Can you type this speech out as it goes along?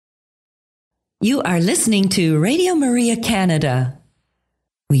You are listening to Radio Maria Canada.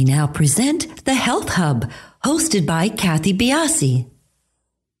 We now present the Health Hub, hosted by Cathy Biase.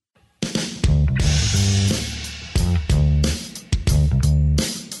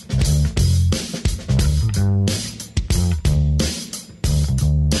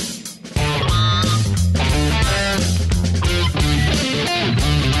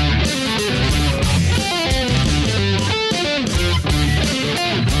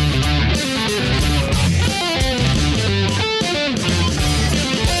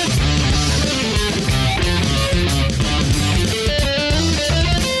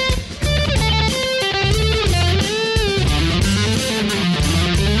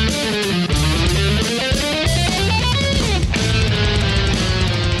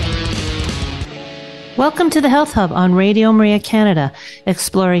 Welcome to the Health Hub on Radio Maria Canada,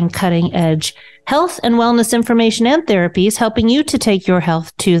 exploring cutting-edge health and wellness information and therapies, helping you to take your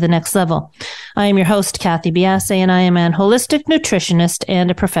health to the next level. I am your host, Cathy Biase, and I am an holistic nutritionist and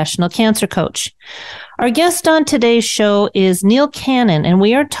a professional cancer coach. Our guest on today's show is Neil Cannon, and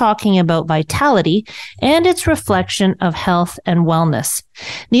we are talking about vitality and its reflection of health and wellness.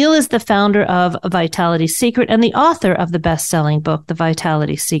 Neil is the founder of Vitality Secret and the author of the best-selling book, The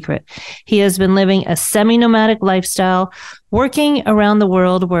Vitality Secret. He has been living a semi-nomadic lifestyle, working around the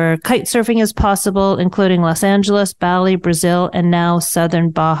world where kitesurfing is possible, including Los Angeles, Bali, Brazil, and now Southern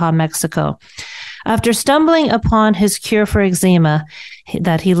Baja, Mexico. After stumbling upon his cure for eczema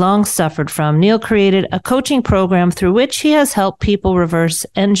that he long suffered from, Neil created a coaching program through which he has helped people reverse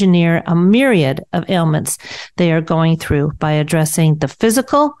engineer a myriad of ailments they are going through by addressing the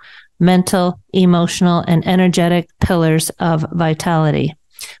physical, mental, emotional, and energetic pillars of vitality.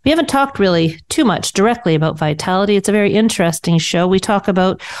 We haven't talked really too much directly about vitality. It's a very interesting show. We talk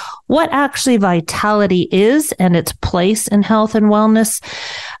about what actually vitality is and its place in health and wellness,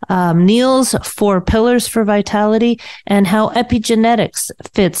 Neil's 4 pillars for vitality, and how epigenetics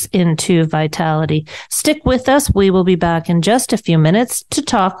fits into vitality. Stick with us. We will be back in just a few minutes to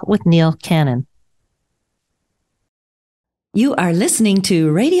talk with Neil Cannon. You are listening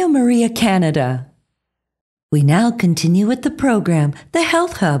to Radio Maria Canada. We now continue with the program, The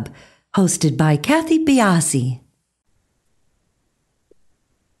Health Hub, hosted by Cathy Biase.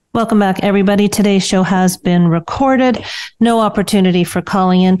 Welcome back, everybody. Today's show has been recorded. No opportunity for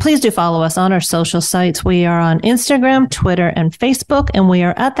calling in. Please do follow us on our social sites. We are on Instagram, Twitter, and Facebook, and we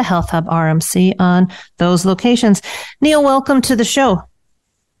are at the Health Hub RMC on those locations. Neil, welcome to the show.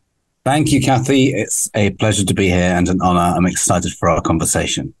 Thank you, Cathy. It's a pleasure to be here and an honor. I'm excited for our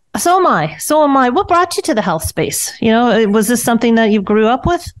conversation. So am I. So am I. What brought you to the health space? You know, was this something that you grew up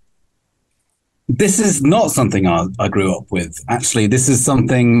with? This is not something I grew up with. Actually, this is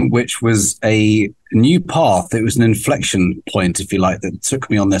something which was a new path. It was an inflection point, if you like, that took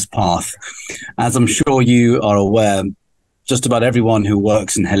me on this path. As I'm sure you are aware, just about everyone who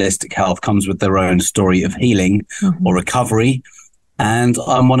works in holistic health comes with their own story of healing or recovery. And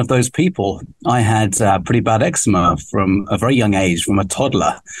I'm one of those people. I had pretty bad eczema from a very young age, from a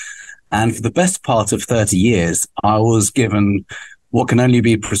toddler. And for the best part of 30 years, I was given what can only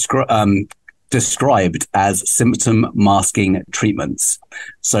be described as symptom masking treatments.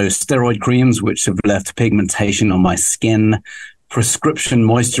 So steroid creams, which have left pigmentation on my skin, prescription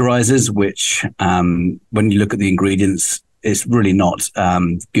moisturizers, which when you look at the ingredients, it's really not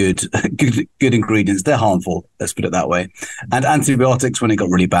good ingredients. They're harmful, let's put it that way. And antibiotics when it got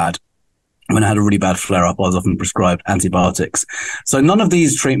really bad. When I had a really bad flare-up, I was often prescribed antibiotics. So none of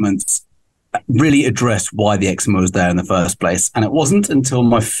these treatments really addressed why the eczema was there in the first place. And it wasn't until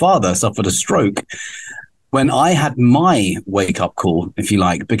my father suffered a stroke when I had my wake-up call, if you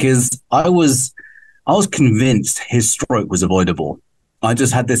like, because I was convinced his stroke was avoidable. I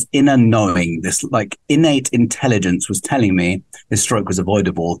just had this inner knowing, this like innate intelligence was telling me his stroke was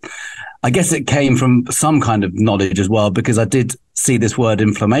avoidable. I guess it came from some kind of knowledge as well, because I did see this word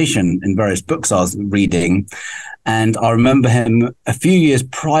inflammation in various books I was reading. And I remember him a few years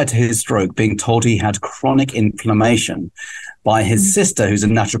prior to his stroke being told he had chronic inflammation by his sister, who's a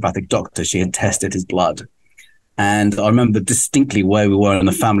naturopathic doctor. She had tested his blood. And I remember distinctly where we were in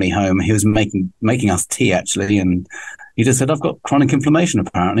the family home. He was making us tea, actually, and he just said, I've got chronic inflammation,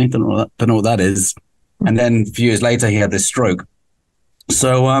 apparently. Don't know what that is. And then a few years later, he had this stroke.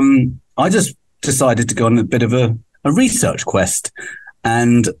 So I just decided to go on a bit of a research quest.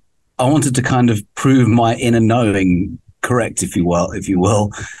 And I wanted to kind of prove my inner knowing correct, if you will,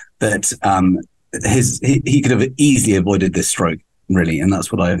 that he could have easily avoided this stroke, really. And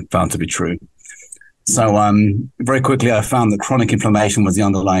that's what I found to be true. So very quickly, I found that chronic inflammation was the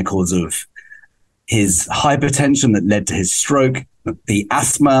underlying cause of his hypertension that led to his stroke. the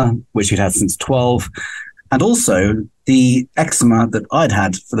asthma, which he'd had since 12, and also the eczema that I'd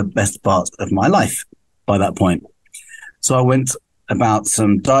had for the best part of my life by that point. So I went about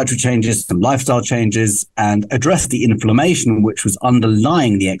some dietary changes, some lifestyle changes, and addressed the inflammation which was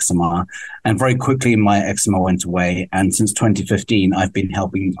underlying the eczema. And very quickly my eczema went away. And since 2015, I've been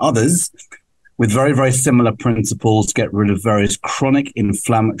helping others with very, very similar principles get rid of various chronic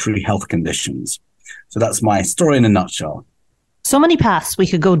inflammatory health conditions. So that's my story in a nutshell. So many paths we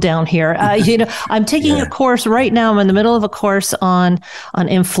could go down here. I'm taking a course right now. I'm in the middle of a course on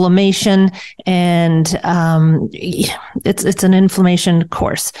inflammation, and it's an inflammation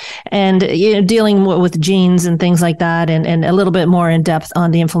course, and dealing with genes and things like that, and a little bit more in depth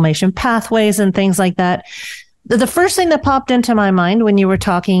on the inflammation pathways and things like that. The first thing that popped into my mind when you were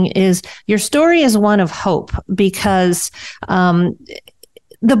talking is your story is one of hope, because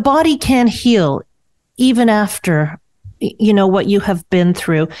the body can heal even after what you have been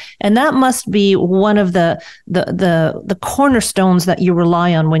through. And that must be one of the cornerstones that you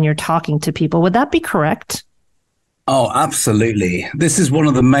rely on when you're talking to people. Would that be correct? Oh, absolutely. This is one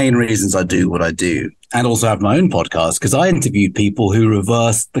of the main reasons I do what I do, and also have my own podcast, because I interview people who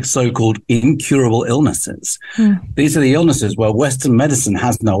reverse the so-called incurable illnesses. These are the illnesses where Western medicine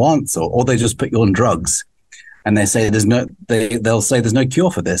has no answer, or they just put you on drugs. And they say they'll say there's no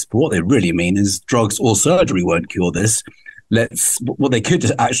cure for this, but what they really mean is drugs or surgery won't cure this. What they could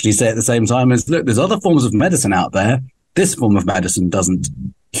actually say at the same time is, look, there's other forms of medicine out there. This form of medicine doesn't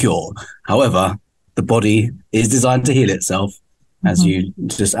cure. However, the body is designed to heal itself, as you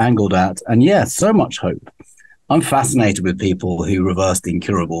just angled at. And yeah, so much hope. I'm fascinated with people who reverse the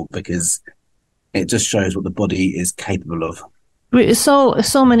incurable, because it just shows what the body is capable of.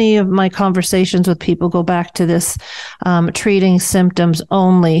 So many of my conversations with people go back to this treating symptoms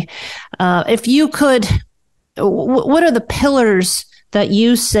only. If you could, what are the pillars that you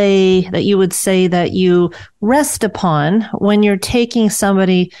would say that you rest upon when you're taking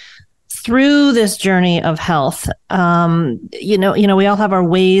somebody through this journey of health? We all have our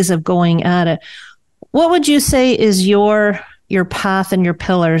ways of going at it. What would you say is your path and your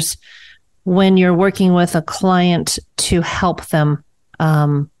pillars when you're working with a client to help them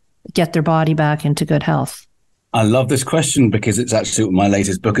get their body back into good health? I love this question, because it's actually what my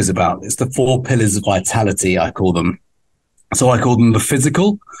latest book is about. It's the 4 pillars of vitality, I call them. So I call them the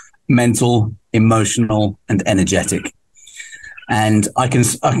physical, mental, emotional, and energetic. And I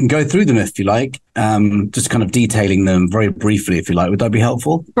can go through them if you like, just kind of detailing them very briefly, if you like. Would that be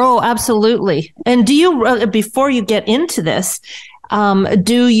helpful? Oh, absolutely. And do you, before you get into this,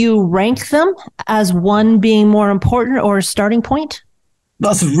 do you rank them as one being more important or a starting point?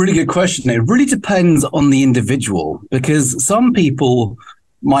 That's a really good question. It really depends on the individual, because some people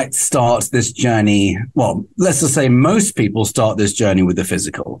might start this journey. Well, let's just say most people start this journey with the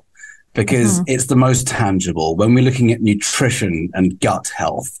physical, because it's the most tangible. When we're looking at nutrition and gut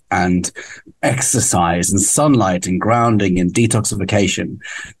health and exercise and sunlight and grounding and detoxification,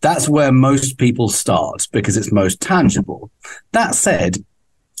 that's where most people start, because it's most tangible. That said,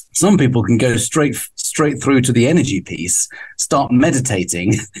 some people can go straight through to the energy piece, start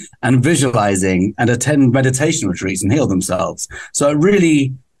meditating and visualizing and attend meditation retreats and heal themselves. So it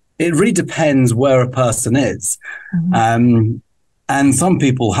really depends where a person is. And some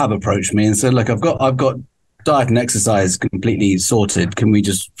people have approached me and said, look, I've got diet and exercise completely sorted. Can we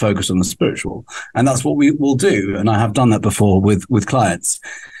just focus on the spiritual? And that's what we will do. And I have done that before with clients.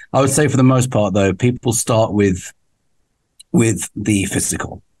 I would say for the most part, though, people start with the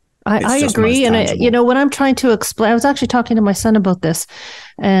physical. I agree. And when I'm trying to explain, I was actually talking to my son about this,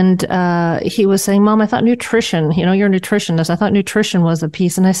 and he was saying, Mom, I thought nutrition, you're a nutritionist. I thought nutrition was a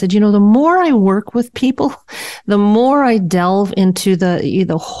piece. And I said, the more I work with people, the more I delve into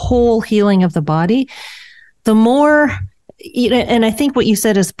the whole healing of the body, the more, and I think what you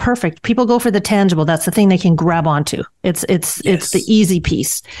said is perfect. People go for the tangible. That's the thing they can grab onto. It's the easy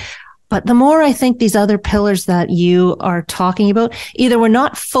piece. But the more I think these other pillars that you are talking about, either we're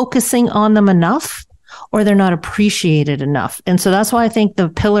not focusing on them enough, or they're not appreciated enough. And so that's why I think the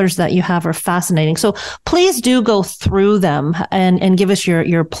pillars that you have are fascinating. So please do go through them and give us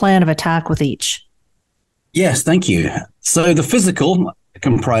your plan of attack with each. Yes, thank you. So the physical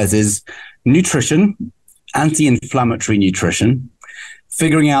comprises nutrition, anti-inflammatory nutrition,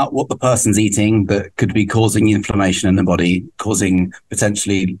 figuring out what the person's eating that could be causing inflammation in the body, causing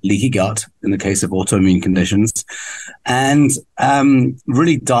potentially leaky gut in the case of autoimmune conditions, and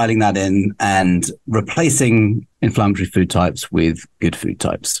really dialing that in and replacing inflammatory food types with good food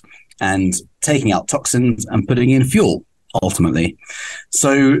types, and taking out toxins and putting in fuel, ultimately.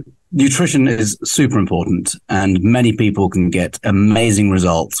 So nutrition is super important, and many people can get amazing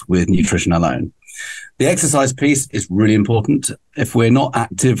results with nutrition alone. The exercise piece is really important. If we're not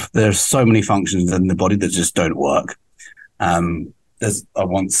active, there's so many functions in the body that just don't work. I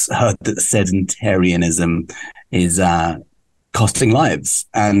once heard that sedentarianism is costing lives,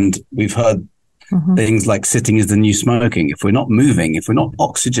 and we've heard things like sitting is the new smoking. If we're not moving, if we're not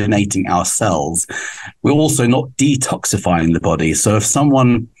oxygenating our cells, we're also not detoxifying the body. So if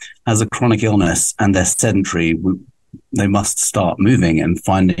someone has a chronic illness and they're sedentary, they must start moving and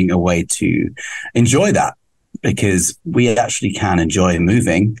finding a way to enjoy that, because we actually can enjoy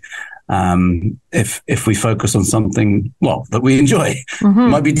moving if we focus on something, well, that we enjoy. It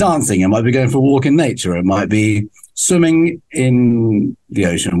might be dancing, it might be going for a walk in nature, it might be swimming in the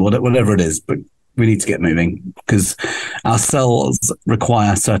ocean, whatever it is. But we need to get moving, because our cells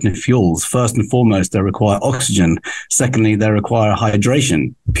require certain fuels. First and foremost, they require oxygen. Secondly, they require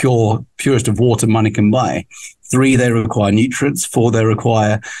hydration, purest of water money can buy. 3, they require nutrients. 4, they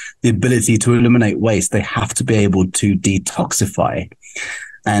require the ability to eliminate waste. They have to be able to detoxify.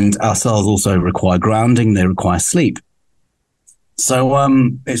 And our cells also require grounding. They require sleep. So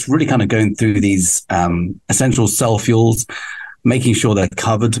it's really kind of going through these essential cell fuels, making sure they're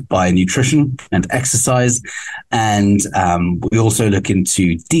covered by nutrition and exercise. And we also look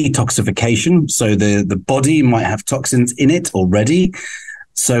into detoxification. So the body might have toxins in it already.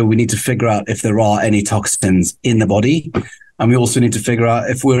 So we need to figure out if there are any toxins in the body. And we also need to figure out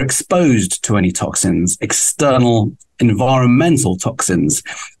if we're exposed to any toxins. External environmental toxins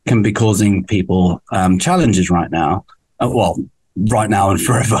can be causing people challenges right now. Right now and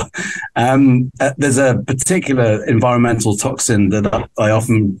forever. There's a particular environmental toxin that I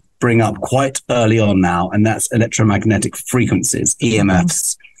often bring up quite early on now, and that's electromagnetic frequencies,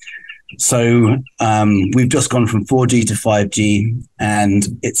 EMFs. So we've just gone from 4G to 5G, and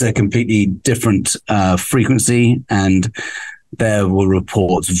it's a completely different frequency. And there were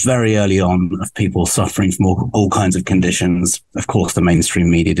reports very early on of people suffering from all kinds of conditions. Of course, the mainstream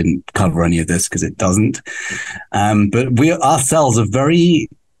media didn't cover any of this because it doesn't. But our cells are very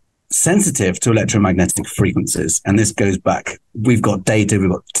sensitive to electromagnetic frequencies. And this goes back, we've got data, we've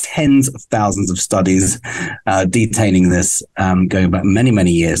got tens of thousands of studies detailing this, going back many,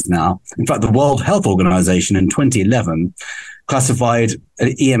 many years now. In fact, the World Health Organization in 2011 classified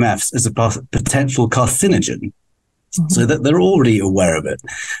EMFs as a potential carcinogen. So that they're already aware of it.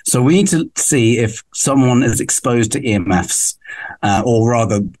 So we need to see if someone is exposed to EMFs, or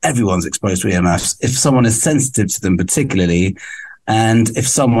rather everyone's exposed to EMFs, if someone is sensitive to them particularly, and if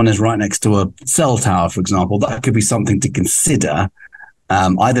someone is right next to a cell tower, for example, that could be something to consider,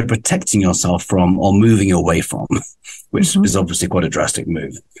 either protecting yourself from or moving away from, which is obviously quite a drastic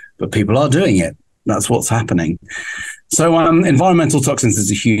move. But people are doing it. That's what's happening. So environmental toxins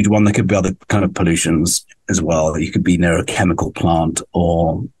is a huge one. There could be other kind of pollutions as well. You could be near a chemical plant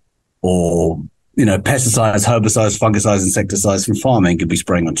or pesticides, herbicides, fungicides, insecticides from farming could be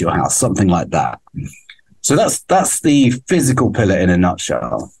spraying onto your house, something like that. So that's the physical pillar in a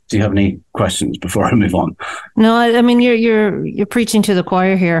nutshell. Do you have any questions before I move on? No, I mean you're preaching to the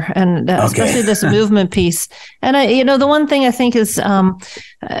choir here, and especially this movement piece. And the one thing I think is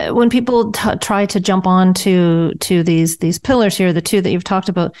when people try to jump on to these pillars here, the 2 that you've talked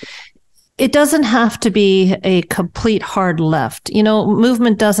about, it doesn't have to be a complete hard left.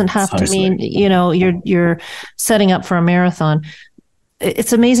 Movement doesn't have to mean you're setting up for a marathon.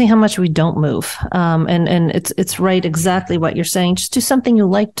 It's amazing how much we don't move. And it's right exactly what you're saying. Just do something you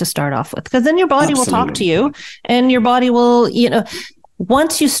like to start off with, because then your body will talk to you, and your body will,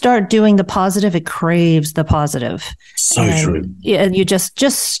 once you start doing the positive, it craves the positive. So true. Yeah. You just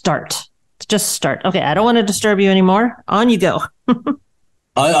start. Okay. I don't want to disturb you anymore. On you go.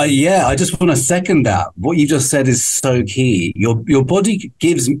 I just want to second that. What you just said is so key. Your body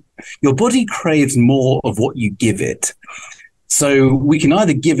craves more of what you give it. So we can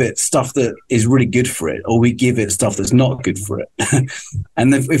either give it stuff that is really good for it, or we give it stuff that's not good for it.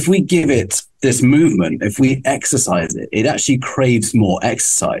 And if we give it this movement, if we exercise it, it actually craves more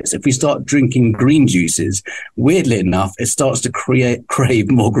exercise. If we start drinking green juices, weirdly enough, it starts to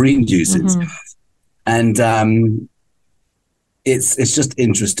crave more green juices. And it's just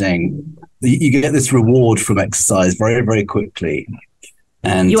interesting. You get this reward from exercise very, very quickly.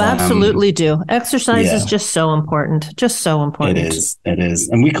 And you absolutely do. Exercise is just so important. Just so important. It is.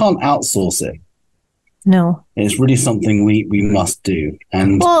 And we can't outsource it. No. It's really something we must do.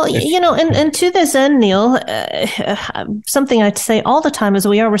 And and to this end, Neil, something I say all the time is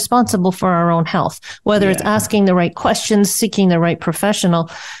we are responsible for our own health, whether it's asking the right questions, seeking the right professional.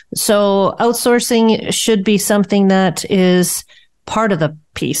 So outsourcing should be something that is part of the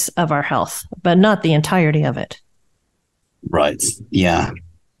piece of our health, but not the entirety of it. Right. Yeah.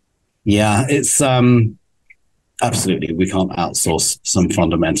 Yeah. It's absolutely, we can't outsource some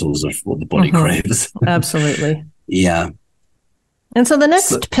fundamentals of what the body craves. Absolutely. Yeah. And so the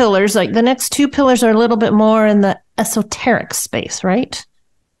next pillars, like the next two pillars, are a little bit more in the esoteric space, right?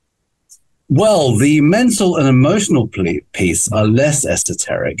 Well, the mental and emotional piece are less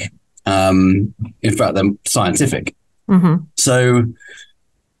esoteric. In fact, they're scientific. So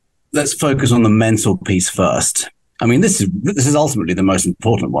let's focus on the mental piece first. I mean, this is ultimately the most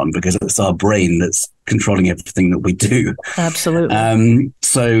important one because it's our brain that's controlling everything that we do. Absolutely.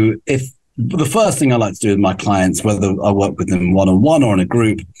 So if the first thing I like to do with my clients, whether I work with them one-on-one or in a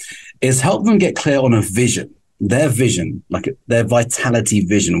group, is help them get clear on a vision. Their vision, like their vitality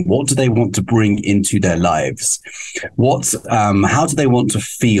vision. What do they want to bring into their lives? How do they want to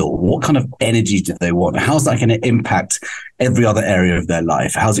feel? What kind of energy do they want? How's that going to impact every other area of their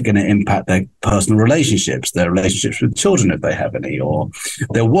life? How's it going to impact their personal relationships, their relationships with children, if they have any, or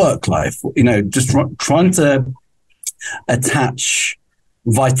their work life? You know, just trying to attach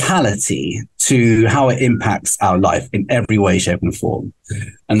vitality to how it impacts our life in every way, shape, and form.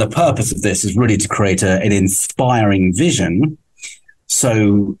 And the purpose of this is really to create an inspiring vision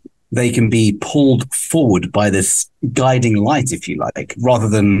so they can be pulled forward by this guiding light, if you like, rather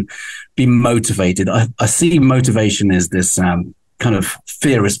than be motivated. I see motivation as this kind of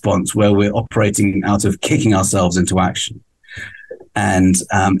fear response where we're operating out of kicking ourselves into action. And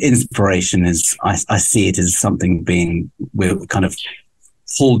inspiration is, I see it as something we're kind of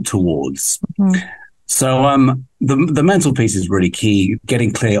pulled towards. So the mental piece is really key,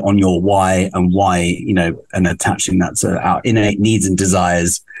 getting clear on your why and and attaching that to our innate needs and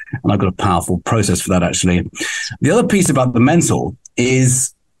desires. And I've got a powerful process for that, actually. The other piece about the mental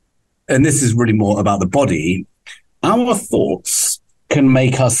is, and this is really more about the body, our thoughts can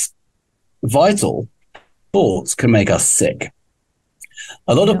make us vital. Thoughts can make us sick.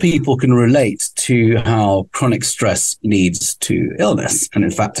 A lot of people can relate to how chronic stress leads to illness. And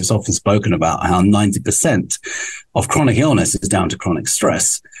in fact, it's often spoken about how 90% of chronic illness is down to chronic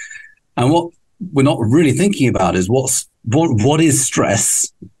stress. And what we're not really thinking about is what is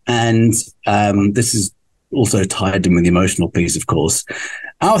stress? And this is also tied in with the emotional piece, of course.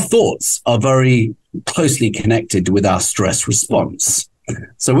 Our thoughts are very closely connected with our stress response.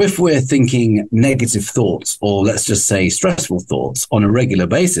 So if we're thinking negative thoughts, or let's just say stressful thoughts on a regular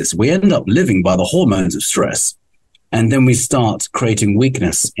basis, we end up living by the hormones of stress. And then we start creating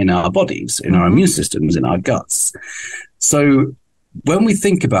weakness in our bodies, in our immune systems, in our guts. So when we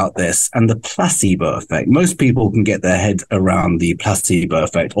think about this and the placebo effect, most people can get their head around the placebo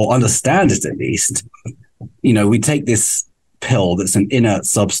effect, or understand it at least. You know, we take this pill that's an inert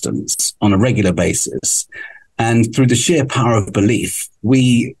substance on a regular basis. And through the sheer power of belief,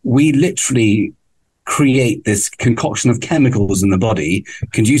 we literally create this concoction of chemicals in the body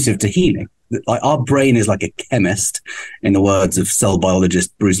conducive to healing. Like our brain is like a chemist, in the words of cell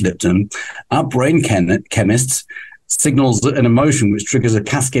biologist Bruce Lipton. Our brain chemist signals an emotion which triggers a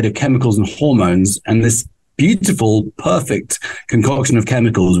cascade of chemicals and hormones, and this beautiful, perfect concoction of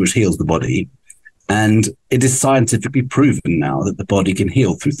chemicals which heals the body. And it is scientifically proven now that the body can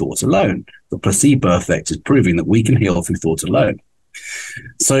heal through thought alone. The placebo effect is proving that we can heal through thought alone.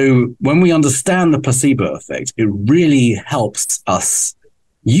 So when we understand the placebo effect, it really helps us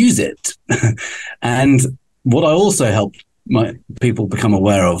use it. And what I also help my people become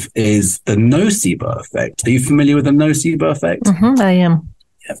aware of is the nocebo effect. Are you familiar with the nocebo effect? I am.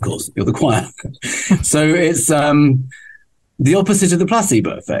 Yeah, of course, you're the choir. So it's the opposite of the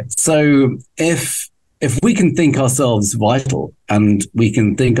placebo effect. So if we can think ourselves vital and we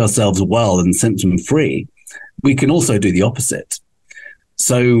can think ourselves well and symptom free, we can also do the opposite.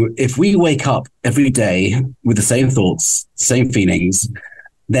 So if we wake up every day with the same thoughts, same feelings,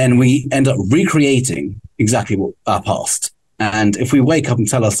 then we end up recreating exactly what our past. And if we wake up and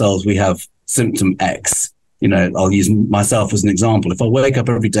tell ourselves we have symptom X, you know, I'll use myself as an example. If I wake up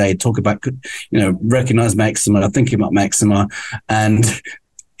every day, talk about, you know, recognize my eczema, thinking about my eczema, and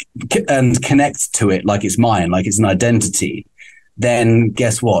connect to it like it's mine, like it's an identity, then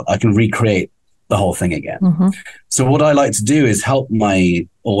guess what? I can recreate the whole thing again. So what I like to do is help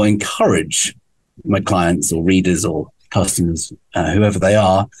or encourage my clients or readers or customers, whoever they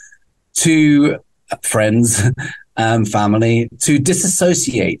are, to friends, family, to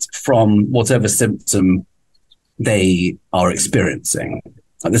disassociate from whatever symptom they are experiencing.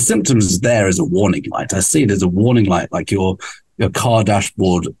 Like the symptoms is there as a warning light. I see it as a warning light, like your car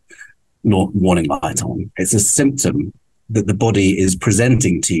dashboard warning light on. It's a symptom that the body is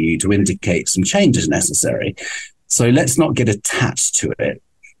presenting to you to indicate some change is necessary. So let's not get attached to it,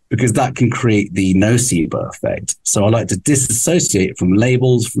 because that can create the nocebo effect. So I like to disassociate from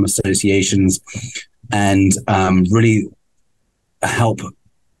labels, from associations, and really help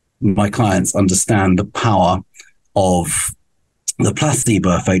my clients understand the power of the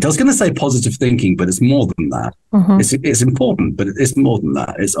placebo effect. I was going to say positive thinking, but it's more than that. It's important, but it's more than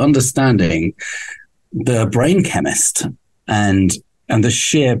that. It's understanding the brain chemist and the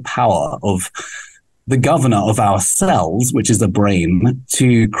sheer power of the governor of our cells, which is the brain,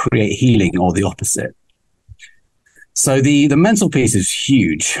 to create healing, or the opposite. So the mental piece is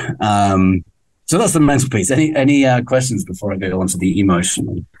huge. So that's the mental piece. Any questions before I go on to the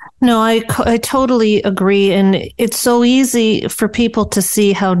emotional? No, I totally agree. And it's so easy for people to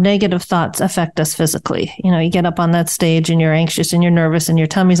see how negative thoughts affect us physically. You know, you get up on that stage and you're anxious and you're nervous and your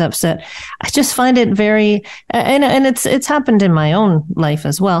tummy's upset. I just find it very, and it's happened in my own life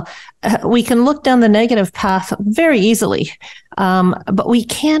as well. We can look down the negative path very easily, but we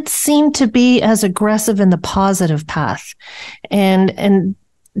can't seem to be as aggressive in the positive path. And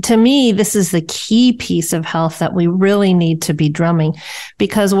to me, this is the key piece of health that we really need to be drumming,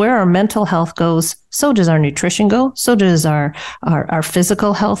 because where our mental health goes, so does our nutrition go, so does our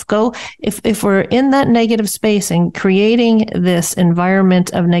physical health go. If we're in that negative space and creating this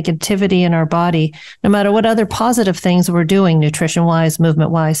environment of negativity in our body, no matter what other positive things we're doing, nutrition-wise,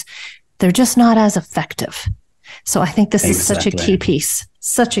 movement-wise, they're just not as effective. So I think this is such a key piece,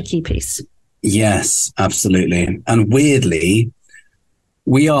 such a key piece. Yes, absolutely. And weirdly,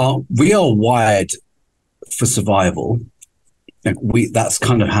 we are wired for survival. That's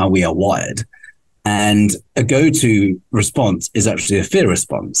kind of how we are wired. And a go-to response is actually a fear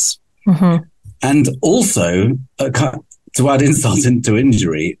response. And also, to add insult into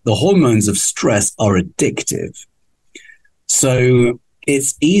injury, the hormones of stress are addictive. So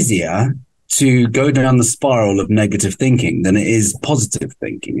it's easier to go down the spiral of negative thinking than it is positive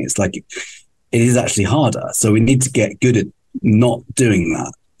thinking. It's like, it is actually harder. So we need to get good at not doing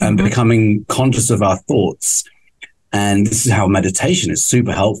that and becoming conscious of our thoughts. And this is how meditation is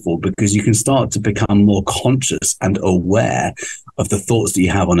super helpful, because you can start to become more conscious and aware of the thoughts that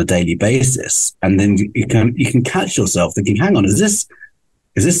you have on a daily basis. And then you can catch yourself thinking, hang on, is this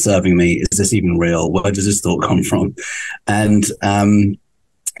serving me? Is this even real? Where does this thought come from? And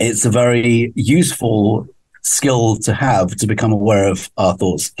it's a very useful skill to have, to become aware of our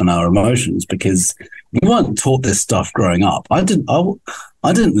thoughts and our emotions, because we weren't taught this stuff growing up. I didn't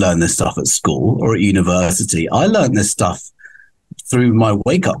learn this stuff at school or at university. I learned this stuff through my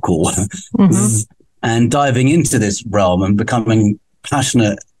wake-up call and diving into this realm and becoming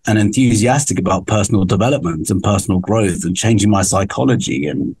passionate and enthusiastic about personal development and personal growth and changing my psychology.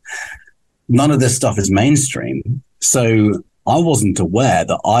 And none of this stuff is mainstream. So I wasn't aware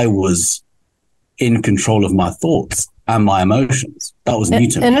that I was in control of my thoughts and my emotions. That was new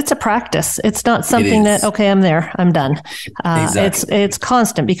to me. And it's a practice. It's not something that, okay, I'm there, I'm done. Exactly. It's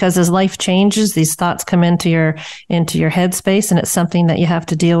constant, because as life changes, these thoughts come into your headspace, and it's something that you have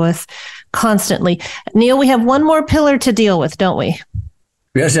to deal with constantly. Neil, we have one more pillar to deal with, don't we?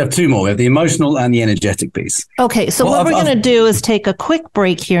 We actually have two more. We have the emotional and the energetic piece. Okay, so what we're going to do is take a quick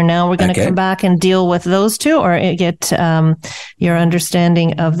break here now. We're going to come back and deal with those two, or get your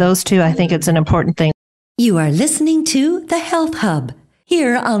understanding of those two. I think it's an important thing. You are listening to The Health Hub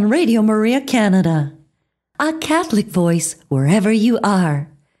here on Radio Maria Canada, a Catholic voice wherever you are.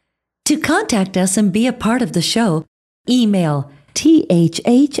 To contact us and be a part of the show, email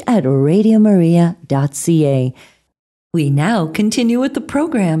thh@radiomaria.ca. We now continue with the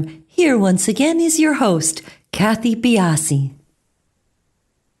program. Here once again is your host, Cathy Biase.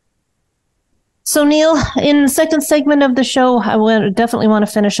 So, Neil, in the second segment of the show, I definitely want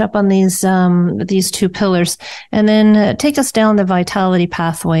to finish up on these two pillars, and then take us down the vitality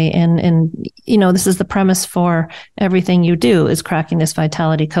pathway. And you know, this is the premise for everything you do, is cracking this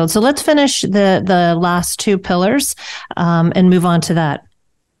vitality code. So let's finish the last two pillars and move on to that.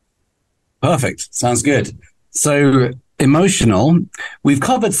 Perfect. Sounds good. So emotional, we've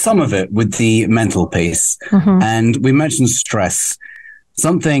covered some of it with the mental piece, and we mentioned stress.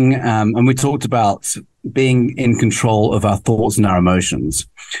 Something, and we talked about being in control of our thoughts and our emotions.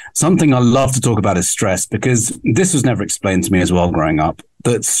 Something I love to talk about is stress, because this was never explained to me as well growing up,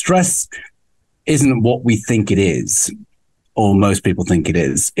 that stress isn't what we think it is, or most people think it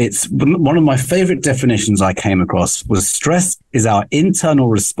is. It's one of my favorite definitions I came across was stress is our internal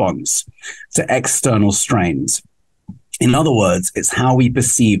response to external strains. In other words, it's how we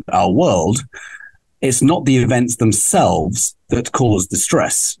perceive our world. It's not the events themselves that cause the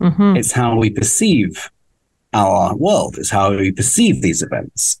stress. It's how we perceive our world. It's how we perceive these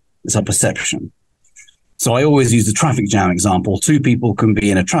events. It's our perception. So I always use the traffic jam example. Two people can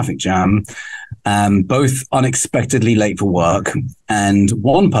be in a traffic jam, both unexpectedly late for work, and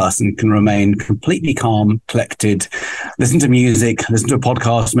one person can remain completely calm, collected, listen to music, listen to a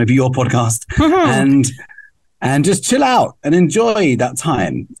podcast, maybe your podcast, and just chill out and enjoy that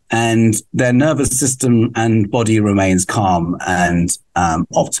time. And their nervous system and body remains calm and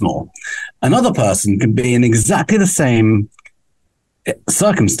optimal. Another person can be in exactly the same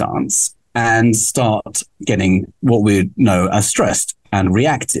circumstance and start getting what we know as stressed and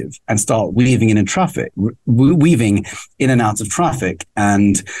reactive, and start weaving in traffic, weaving in and out of traffic,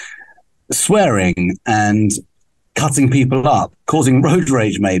 and swearing and cutting people up, causing road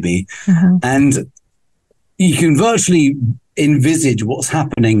rage maybe. And you can virtually envisage what's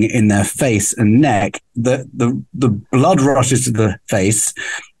happening in their face and neck. The blood rushes to the face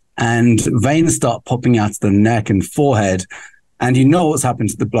and veins start popping out of the neck and forehead. And you know what's happened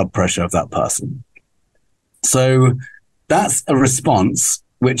to the blood pressure of that person. So that's a response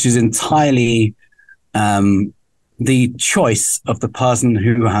which is entirely the choice of the person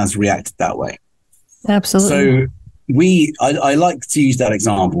who has reacted that way. Absolutely. So I like to use that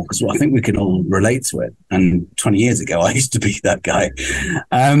example because I think we can all relate to it. And 20 years ago, I used to be that guy.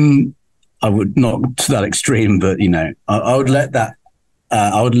 I would not to that extreme, but I would let that.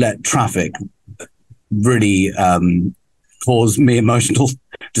 I would let traffic really cause me emotional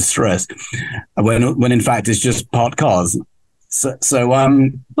distress when in fact it's just parked cars.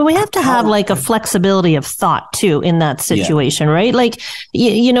 But we have to have like a flexibility of thought too in that situation, right? Like,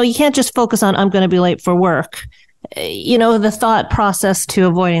 you can't just focus on, I'm going to be late for work. The thought process to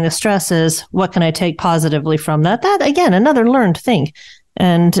avoiding the stress is, what can I take positively from that? That, again, another learned thing.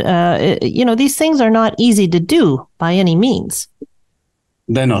 And, these things are not easy to do by any means.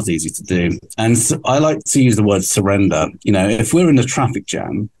 They're not easy to do. And so I like to use the word surrender. If we're in a traffic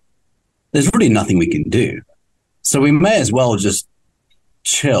jam, there's really nothing we can do. So we may as well just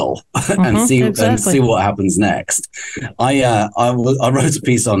chill and see what happens next. I wrote a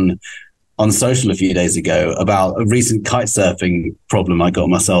piece on social a few days ago about a recent kite surfing problem I got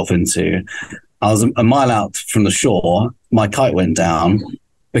myself into. I was a mile out from the shore. My kite went down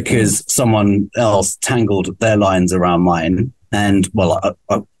because someone else tangled their lines around mine. And, well,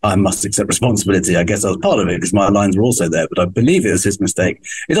 I must accept responsibility. I guess I was part of it because my lines were also there, but I believe it was his mistake.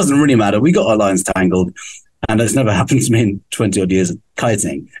 It doesn't really matter. We got our lines tangled, and it's never happened to me in 20 odd years of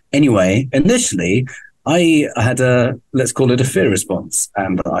kiting. Anyway, initially, I had let's call it a fear response,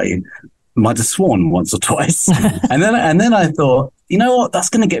 and I might have sworn once or twice. and then I thought, you know what, that's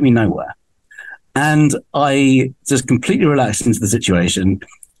going to get me nowhere. And I just completely relaxed into the situation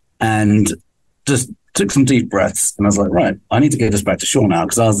and just took some deep breaths, and I was like, right, I need to get us back to shore now,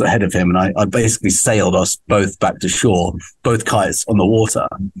 because I was ahead of him, and I basically sailed us both back to shore, both kites on the water.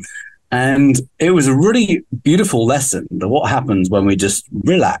 And it was a really beautiful lesson that what happens when we just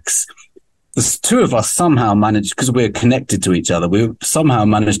relax. The two of us somehow managed, because we're connected to each other, we somehow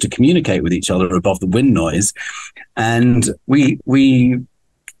managed to communicate with each other above the wind noise, and we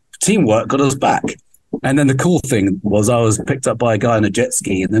teamwork got us back. And then the cool thing was I was picked up by a guy on a jet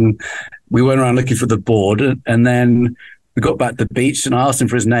ski, and then we went around looking for the board, and then we got back to the beach, and I asked him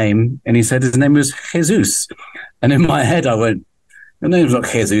for his name, and he said his name was Jesus. And in my head, I went, your name's not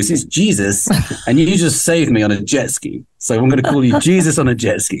Jesus, it's Jesus. And you just saved me on a jet ski. So I'm going to call you Jesus on a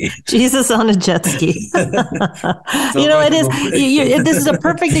jet ski. Jesus on a jet ski. It is. This is a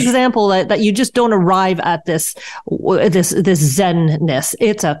perfect example that you just don't arrive at this zenness.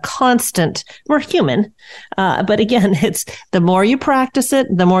 It's a constant. We're human, but again, it's the more you practice it,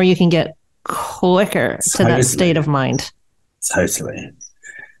 the more you can get quicker to that state of mind. Totally.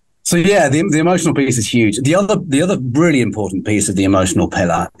 So yeah, the emotional piece is huge. The other really important piece of the emotional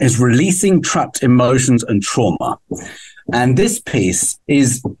pillar is releasing trapped emotions and trauma. And this piece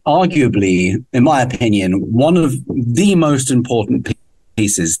is arguably, in my opinion, one of the most important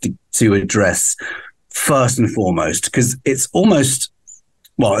pieces to address first and foremost, because it's almost,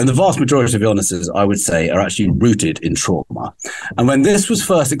 well, in the vast majority of illnesses, I would say, are actually rooted in trauma. And when this was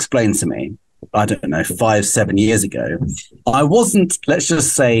first explained to me, I don't know, 5-7 years ago, I wasn't, let's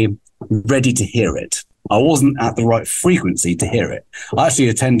just say, ready to hear it. I wasn't at the right frequency to hear it. I actually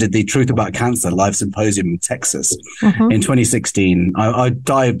attended the Truth About Cancer Live Symposium in Texas in 2016. I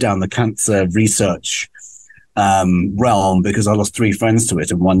dived down the cancer research realm because I lost 3 friends to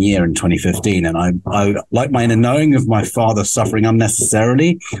it in 1 year in 2015. And I like my inner knowing of my father suffering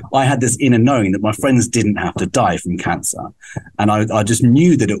unnecessarily. I had this inner knowing that my friends didn't have to die from cancer. And I just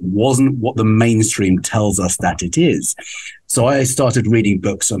knew that it wasn't what the mainstream tells us that it is. So I started reading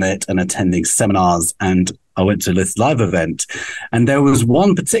books on it and attending seminars, and I went to this live event. And there was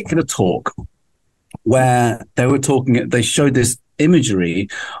one particular talk where they showed this imagery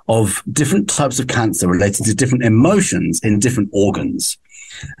of different types of cancer related to different emotions in different organs.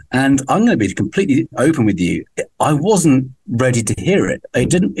 And I'm going to be completely open with you. I wasn't ready to hear it. It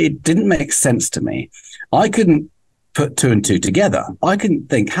didn't make sense to me. I couldn't put two and two together. I couldn't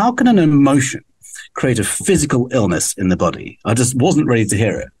think, how can an emotion create a physical illness in the body? I just wasn't ready to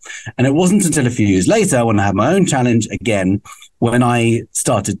hear it. And it wasn't until a few years later, when I had my own challenge again, when I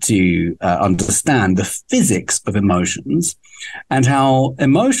started to understand the physics of emotions and how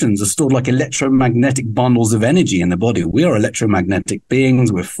emotions are stored like electromagnetic bundles of energy in the body. We are electromagnetic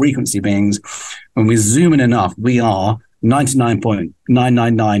beings. We're frequency beings. When we zoom in enough, we are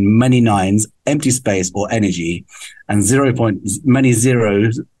 99.999 many nines, empty space or energy, and many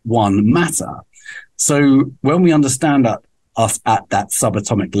zeros, one matter. So when we understand us at that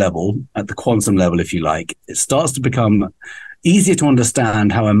subatomic level, at the quantum level, if you like, it starts to become easier to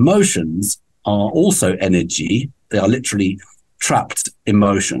understand how emotions are also energy. They are literally trapped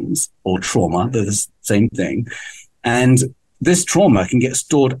emotions or trauma. They're the same thing. And this trauma can get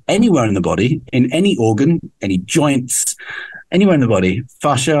stored anywhere in the body, in any organ, any joints, anywhere in the body,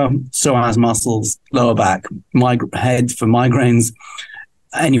 fascia, psoas muscles, lower back, head for migraines,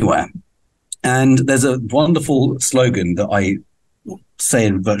 anywhere. And there's a wonderful slogan that I say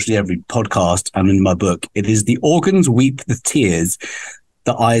in virtually every podcast and in my book. It is, the organs weep the tears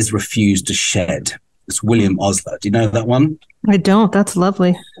the eyes refuse to shed. It's William Osler. Do you know that one? I don't. That's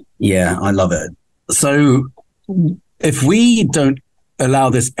lovely. Yeah, I love it. So if we don't allow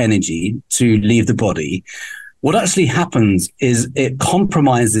this energy to leave the body, what actually happens is it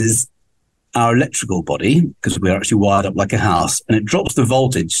compromises our electrical body, because we're actually wired up like a house, and it drops the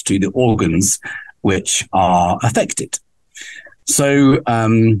voltage to the organs which are affected. So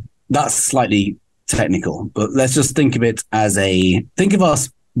that's slightly technical, but let's just think of it as think of us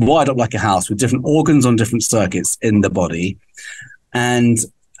wired up like a house with different organs on different circuits in the body. And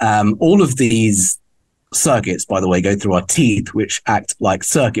all of these circuits, by the way, go through our teeth, which act like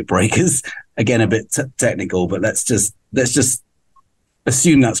circuit breakers. Again, a bit technical, but let's just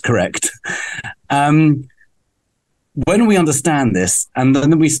assume that's correct. When we understand this, and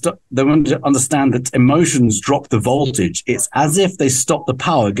then we understand that emotions drop the voltage, it's as if they stop the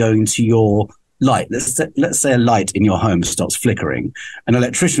power going to your light. Let's say a light in your home stops flickering. An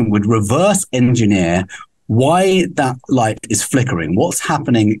electrician would reverse engineer why that light is flickering, what's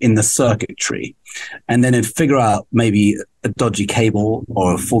happening in the circuitry, and then it'd figure out maybe a dodgy cable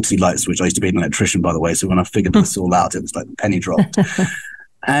or a faulty light switch. I used to be an electrician, by the way, so when I figured this all out, it was like the penny dropped.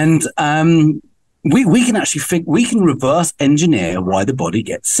 And we can actually we can reverse engineer why the body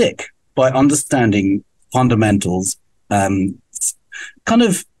gets sick by understanding fundamentals, kind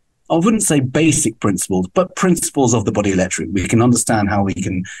of, I wouldn't say basic principles, but principles of the body electric. We can understand how we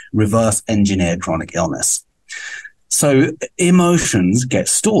can reverse engineer chronic illness. So emotions get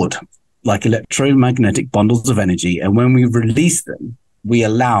stored like electromagnetic bundles of energy. And when we release them, we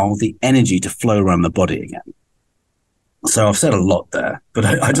allow the energy to flow around the body again. So I've said a lot there, but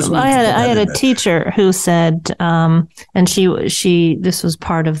I just I had a teacher who said, and this was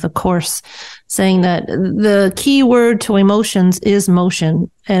part of the course, saying that the key word to emotions is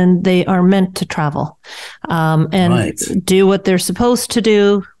motion, and they are meant to travel, and do what they're supposed to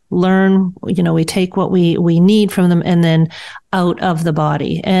do. Learn, we take what we need from them, and then out of the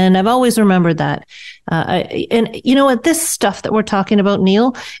body. And I've always remembered that. And you know what? This stuff that we're talking about,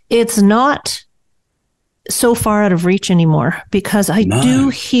 Neil, it's not so far out of reach anymore, because I do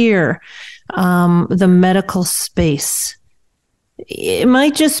hear the medical space. It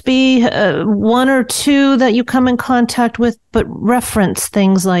might just be one or two that you come in contact with, but reference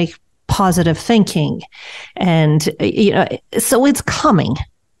things like positive thinking. And, so it's coming.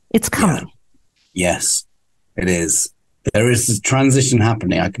 It's coming. Yeah. Yes, it is. There is a transition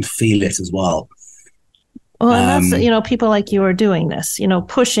happening. I can feel it as well. Well, and that's, people like you are doing this,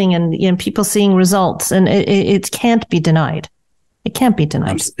 pushing and people seeing results, and it can't be denied. It can't be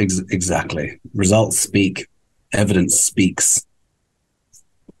denied. Exactly. Results speak. Evidence speaks.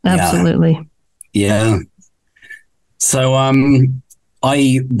 Absolutely. Yeah. So when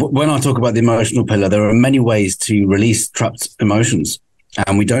I talk about the emotional pillar, there are many ways to release trapped emotions.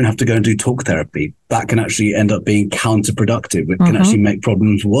 And we don't have to go and do talk therapy. That can actually end up being counterproductive. It can actually make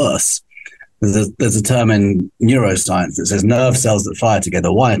problems worse. There's a term in neuroscience that says nerve cells that fire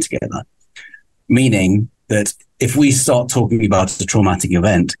together wire together, meaning that if we start talking about a traumatic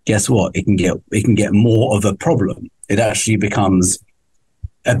event, guess what? It can get more of a problem. It actually becomes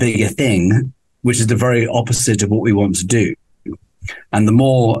a bigger thing, which is the very opposite of what we want to do. And the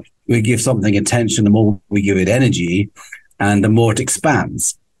more we give something attention, the more we give it energy, and the more it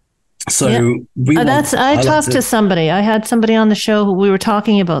expands. So I talked to somebody. I had somebody on the show who we were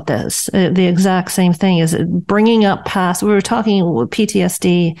talking about this. The exact same thing is bringing up past. We were talking with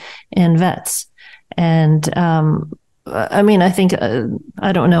PTSD in vets, and I mean, I think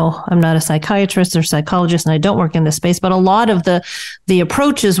I don't know. I'm not a psychiatrist or psychologist, and I don't work in this space. But a lot of the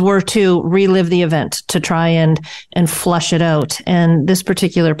approaches were to relive the event, to try and flush it out. And this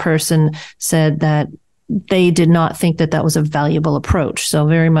particular person said that they did not think that was a valuable approach. So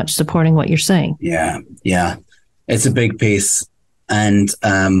very much supporting what you're saying. Yeah. It's a big piece. And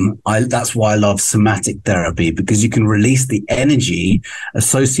that's why I love somatic therapy, because you can release the energy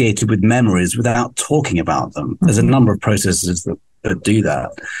associated with memories without talking about them. There's a number of processes that do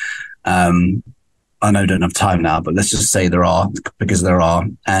that. I know I don't have time now, but let's just say there are, because there are.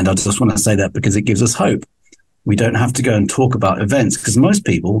 And I just want to say that because it gives us hope. We don't have to go and talk about events, because most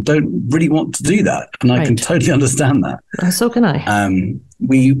people don't really want to do that. And I can totally understand that. So can I.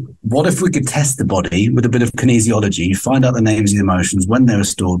 What if we could test the body with a bit of kinesiology, find out the names of the emotions, when they were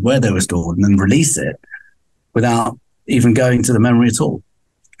stored, where they were stored, and then release it without even going to the memory at all?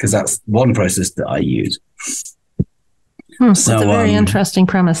 Because that's one process that I use. That's a very interesting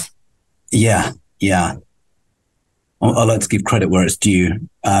premise. Yeah. I like to give credit where it's due.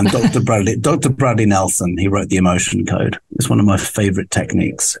 Dr. Bradley Nelson, he wrote the emotion code. It's one of my favorite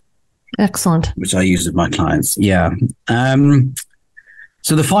techniques. Excellent. Which I use with my clients. Yeah.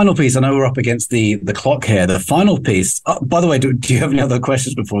 So the final piece, I know we're up against the clock here. The final piece, by the way, do you have any other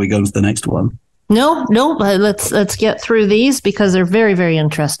questions before we go on to the next one? No, let's get through these because they're very, very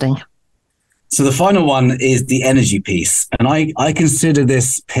interesting. So the final one is the energy piece. And I consider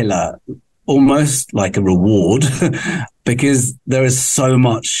this pillar almost like a reward because there is so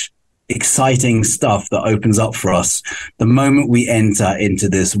much exciting stuff that opens up for us the moment we enter into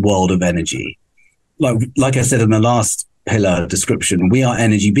this world of energy. Like I said in the last pillar description, we are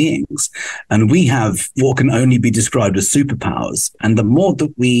energy beings and we have what can only be described as superpowers. And the more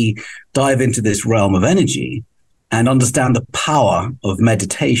that we dive into this realm of energy and understand the power of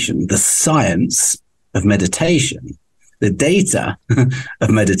meditation, the science of meditation, the data of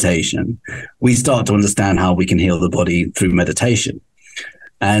meditation, we start to understand how we can heal the body through meditation.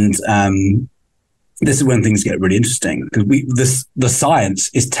 And this is when things get really interesting, because the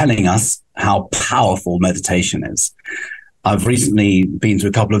science is telling us how powerful meditation is. I've recently been to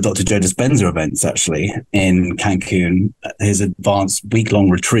a couple of Dr. Joe Dispenza events, actually, in Cancun, his advanced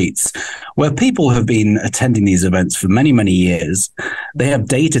week-long retreats, where people have been attending these events for many, many years. They have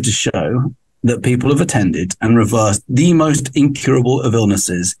data to show that people have attended and reversed the most incurable of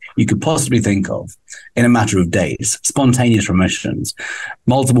illnesses you could possibly think of in a matter of days. Spontaneous remissions,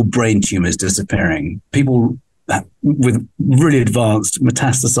 multiple brain tumors disappearing, people with really advanced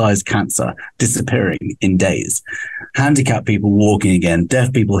metastasized cancer disappearing in days, handicapped people walking again,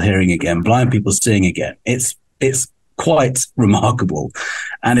 deaf people hearing again, blind people seeing again. It's quite remarkable.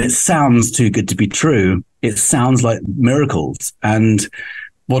 And it sounds too good to be true. It sounds like miracles. And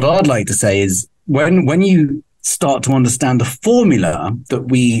what I'd like to say is when you start to understand the formula that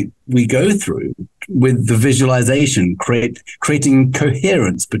we go through with the visualization, creating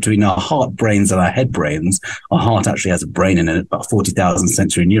coherence between our heart brains and our head brains. Our heart actually has a brain in it, about 40,000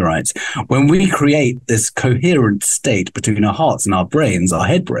 sensory neurites. When we create this coherent state between our hearts and our brains, our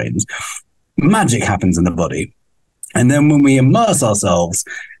head brains, magic happens in the body. And then when we immerse ourselves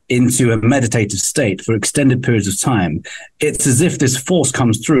into a meditative state for extended periods of time, it's as if this force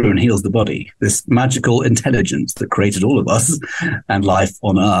comes through and heals the body. This magical intelligence that created all of us and life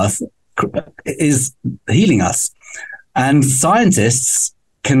on Earth is healing us. And scientists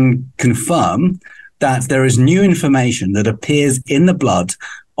can confirm that there is new information that appears in the blood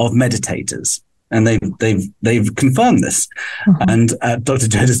of meditators. And they've confirmed this. Mm-hmm. And at Dr.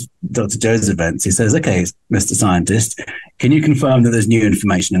 Joe's events, he says, okay, Mr. Scientist, can you confirm that there's new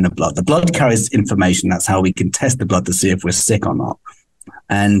information in the blood? The blood carries information. That's how we can test the blood to see if we're sick or not.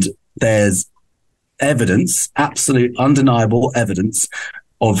 And there's evidence, absolute undeniable evidence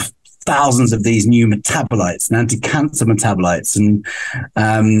of thousands of these new metabolites and anti-cancer metabolites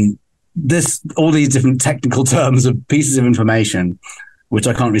and all these different technical terms of pieces of information, which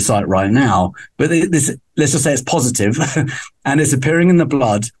I can't recite right now, but let's just say it's positive and it's appearing in the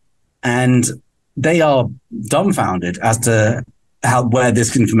blood, and they are dumbfounded as to where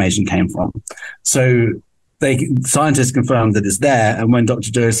this information came from. So scientists confirm that it's there. And when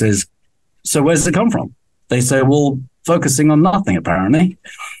Dr. Joe says, so where does it come from? They say, well, focusing on nothing, apparently.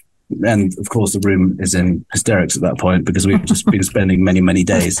 And of course, the room is in hysterics at that point because we've just been spending many, many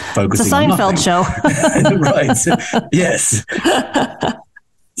days focusing on nothing. It's a Seinfeld show. Right. Yes.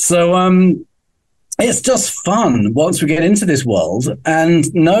 So It's just fun once we get into this world,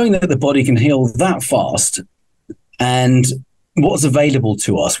 and knowing that the body can heal that fast and what's available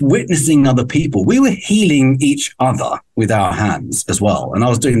to us, witnessing other people. We were healing each other with our hands as well. And I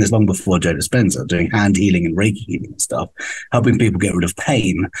was doing this long before Joe Dispenza, doing hand healing and Reiki healing and stuff, helping people get rid of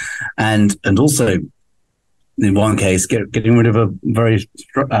pain. And also, in one case, getting rid of a very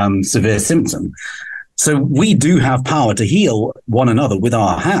severe symptom. So we do have power to heal one another with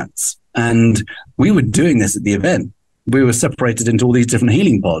our hands. And we were doing this at the event. We were separated into all these different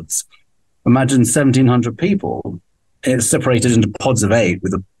healing pods. Imagine 1,700 people. It's separated into pods of 8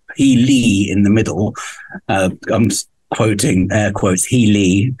 with a he-lee in the middle. I'm quoting air quotes,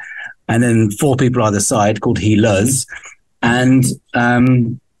 he-lee. And then 4 people either side called healers. And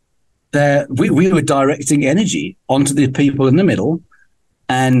we were directing energy onto the people in the middle.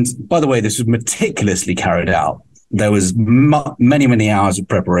 And by the way, this was meticulously carried out. There was many, many hours of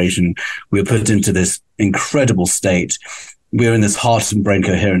preparation. We were put into this incredible state. We were in this heart and brain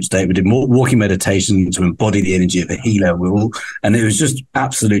coherent state. We did more walking meditation to embody the energy of a healer. And it was just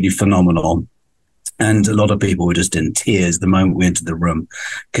absolutely phenomenal. And a lot of people were just in tears the moment we entered the room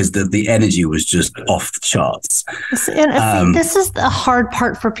because the energy was just off the charts. And I think this is the hard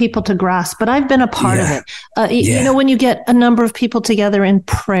part for people to grasp, but I've been a part of it. You know, when you get a number of people together in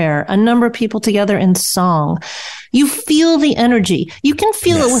prayer, a number of people together in song, you feel the energy. You can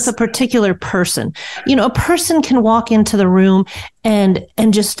feel it with a particular person. You know, a person can walk into the room and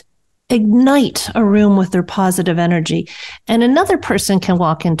just ignite a room with their positive energy. And another person can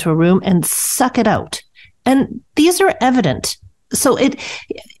walk into a room and suck it out. And these are evident. So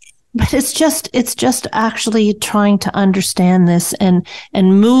but it's just actually trying to understand this and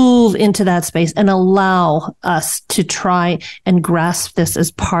move into that space and allow us to try and grasp this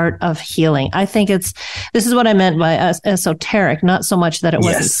as part of healing. I think this is what I meant by esoteric, not so much that it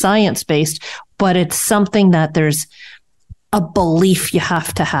wasn't science-based, but it's something that there's a belief you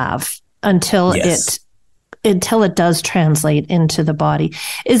have to have until it does translate into the body.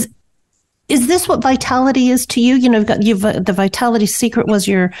 Is this what vitality is to you? You know, the Vitality Secret was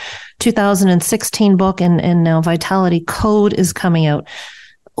your 2016 book, and now Vitality Code is coming out.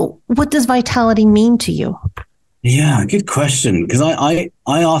 What does vitality mean to you? Yeah, good question. Because I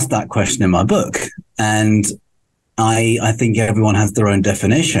asked that question in my book, and I think everyone has their own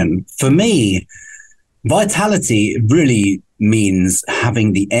definition. For me, vitality really means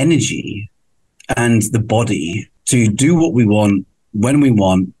having the energy and the body to do what we want when we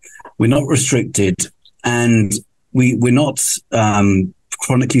want. We're not restricted, and we're not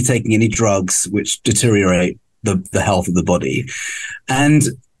chronically taking any drugs which deteriorate the health of the body. And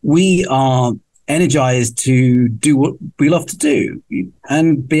we are energized to do what we love to do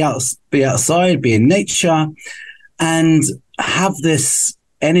and be outside, be in nature, and have this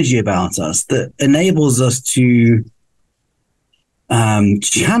energy about us that enables us to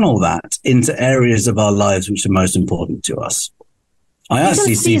channel that into areas of our lives which are most important to us. I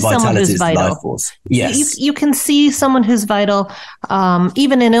actually see vitality as life force. Yes. You can see someone who's vital,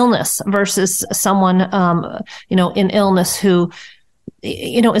 even in illness versus someone, in illness who,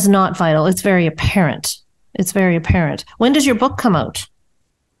 is not vital. It's very apparent. When does your book come out?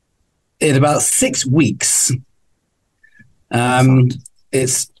 In about 6 weeks.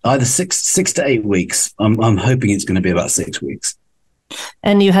 It's either six to 8 weeks. I'm hoping it's going to be about 6 weeks.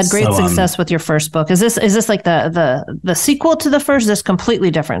 And you had great success with your first book. Is this like the sequel to the first? Is this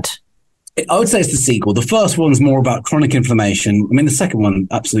completely different? I would say it's the sequel. The first one's more about chronic inflammation. I mean, the second one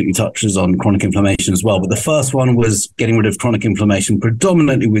absolutely touches on chronic inflammation as well. But the first one was getting rid of chronic inflammation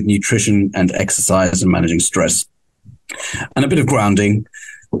predominantly with nutrition and exercise and managing stress and a bit of grounding.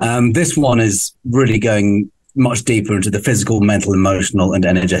 This one is really going much deeper into the physical, mental, emotional, and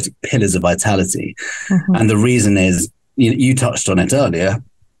energetic pillars of vitality. Mm-hmm. And the reason is, you touched on it earlier,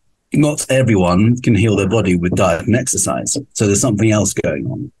 not everyone can heal their body with diet and exercise. So there's something else going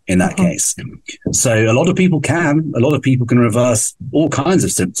on in that case. So a lot of people can reverse all kinds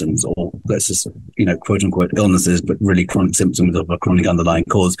of symptoms, or let's just, quote unquote illnesses, but really chronic symptoms of a chronic underlying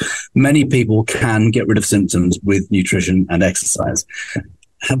cause. Many people can get rid of symptoms with nutrition and exercise.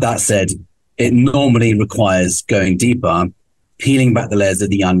 That said, it normally requires going deeper, peeling back the layers of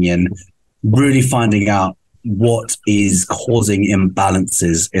the onion, really finding out what is causing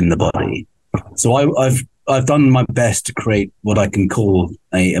imbalances in the body. So I've done my best to create what I can call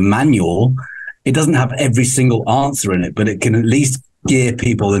a manual. It doesn't have every single answer in it, but it can at least gear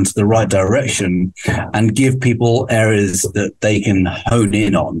people into the right direction and give people areas that they can hone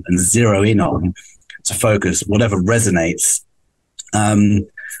in on and zero in on to focus, whatever resonates.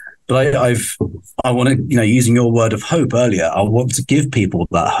 But But I want to, using your word of hope earlier, I want to give people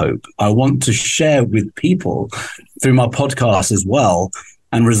that hope. I want to share with people through my podcast as well,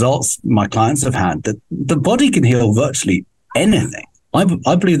 and results my clients have had, that the body can heal virtually anything. I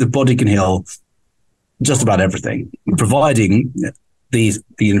believe the body can heal just about everything, providing the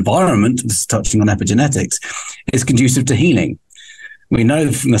environment, this is touching on epigenetics, is conducive to healing. We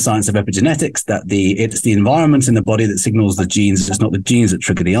know from the science of epigenetics that it's the environment in the body that signals the genes. It's not the genes that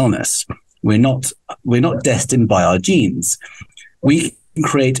trigger the illness. We're not destined by our genes. We can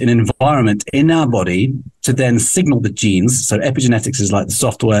create an environment in our body to then signal the genes. So epigenetics is like the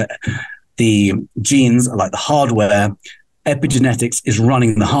software. The genes are like the hardware. Epigenetics is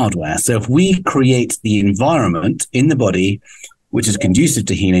running the hardware. So if we create the environment in the body which is conducive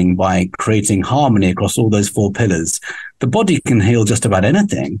to healing by creating harmony across all those 4 pillars, the body can heal just about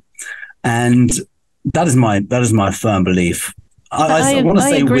anything. And that is my firm belief. I want to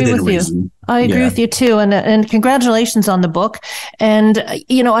say within reason. I agree with you too. And congratulations on the book. And,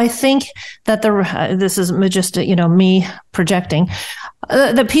 I think that this is just, me projecting,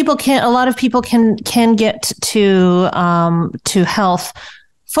 that a lot of people can get to health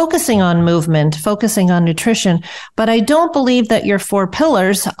focusing on movement, focusing on nutrition, but I don't believe that your 4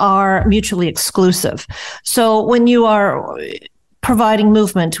 pillars are mutually exclusive. So when you are providing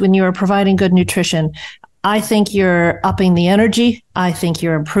movement, when you are providing good nutrition, I think you're upping the energy. I think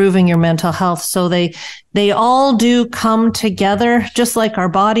you're improving your mental health. So they all do come together, just like our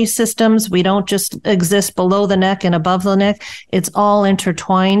body systems. We don't just exist below the neck and above the neck. It's all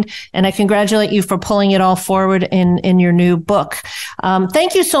intertwined. And I congratulate you for pulling it all forward in your new book.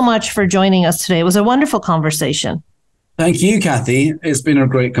 Thank you so much for joining us today. It was a wonderful conversation. Thank you, Cathy. It's been a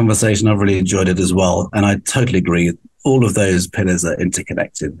great conversation. I've really enjoyed it as well. And I totally agree. All of those pillars are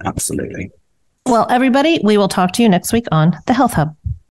interconnected. Absolutely. Well, everybody, we will talk to you next week on The Health Hub.